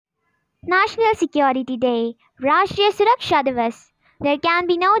National Security Day, Rashtriya Suraksha Divas. There can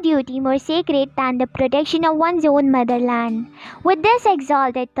be no duty more sacred than the protection of one's own motherland. With this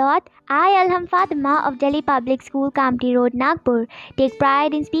exalted thought, I, Alham Fatima of Delhi Public School, Kamptee Road, Nagpur, take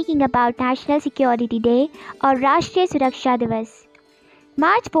pride in speaking about National Security Day or Rashtriya Suraksha Divas.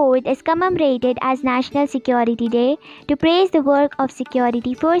 March 4th is commemorated as National Security Day to praise the work of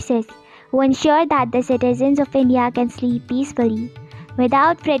security forces who ensure that the citizens of India can sleep peacefully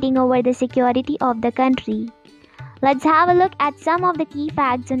without fretting over the security of the country. Let's have a look at some of the key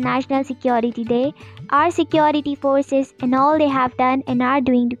facts on National Security Day, our security forces and all they have done and are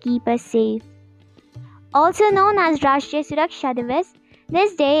doing to keep us safe. Also known as Rashtriya Suraksha Divas,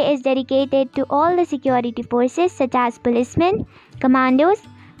 this day is dedicated to all the security forces such as policemen, commandos,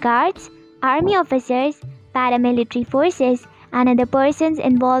 guards, army officers, paramilitary forces, and other persons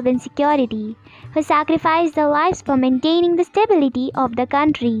involved in security who sacrifice their lives for maintaining the stability of the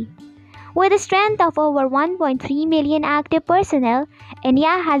country. With a strength of over 1.3 million active personnel, India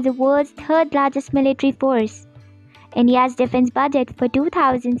has the world's third largest military force. India's defense budget for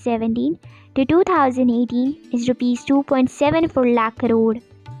 2017 to 2018 is Rs 2.74 lakh crore.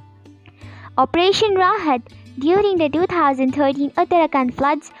 Operation Rahat during the 2013 Uttarakhand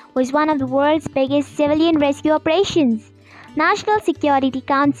floods was one of the world's biggest civilian rescue operations. National Security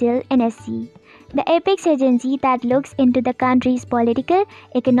Council (NSC), the apex agency that looks into the country's political,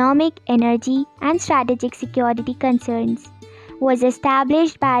 economic, energy, and strategic security concerns, was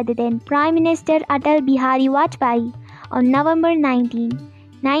established by the then Prime Minister Atal Bihari Vajpayee on November 19,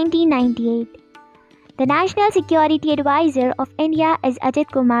 1998. The National Security Advisor of India is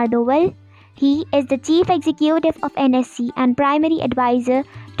Ajit Kumar Doval. He is the Chief Executive of NSC and primary advisor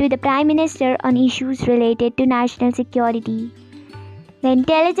to the Prime Minister on issues related to national security. The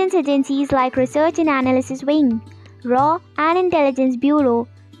intelligence agencies like Research and Analysis Wing, RAW and Intelligence Bureau,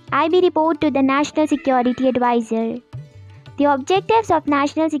 IB report to the National Security Advisor. The objectives of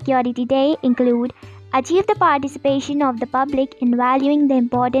National Security Day include achieve the participation of the public in valuing the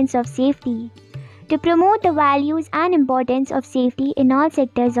importance of safety, to promote the values and importance of safety in all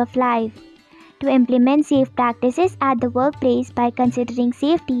sectors of life, to implement safe practices at the workplace by considering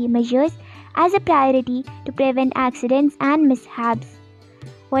safety measures as a priority to prevent accidents and mishaps.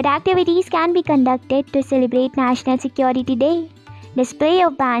 What activities can be conducted to celebrate National Security Day? Display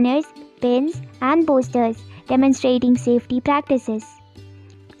of banners, pins, and posters demonstrating safety practices.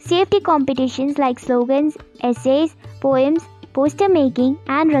 Safety competitions like slogans, essays, poems, poster making,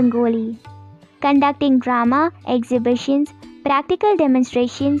 and rangoli. Conducting drama, exhibitions, practical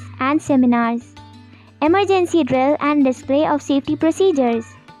demonstrations, and seminars. Emergency drill and display of safety procedures.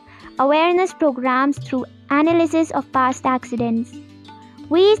 Awareness programs through analysis of past accidents.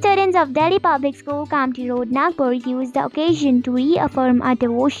 We students of Delhi Public School, Kamptee Road, Nagpur use the occasion to reaffirm our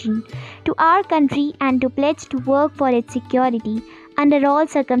devotion to our country and to pledge to work for its security under all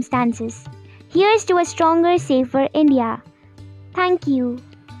circumstances. Here's to a stronger, safer India. Thank you.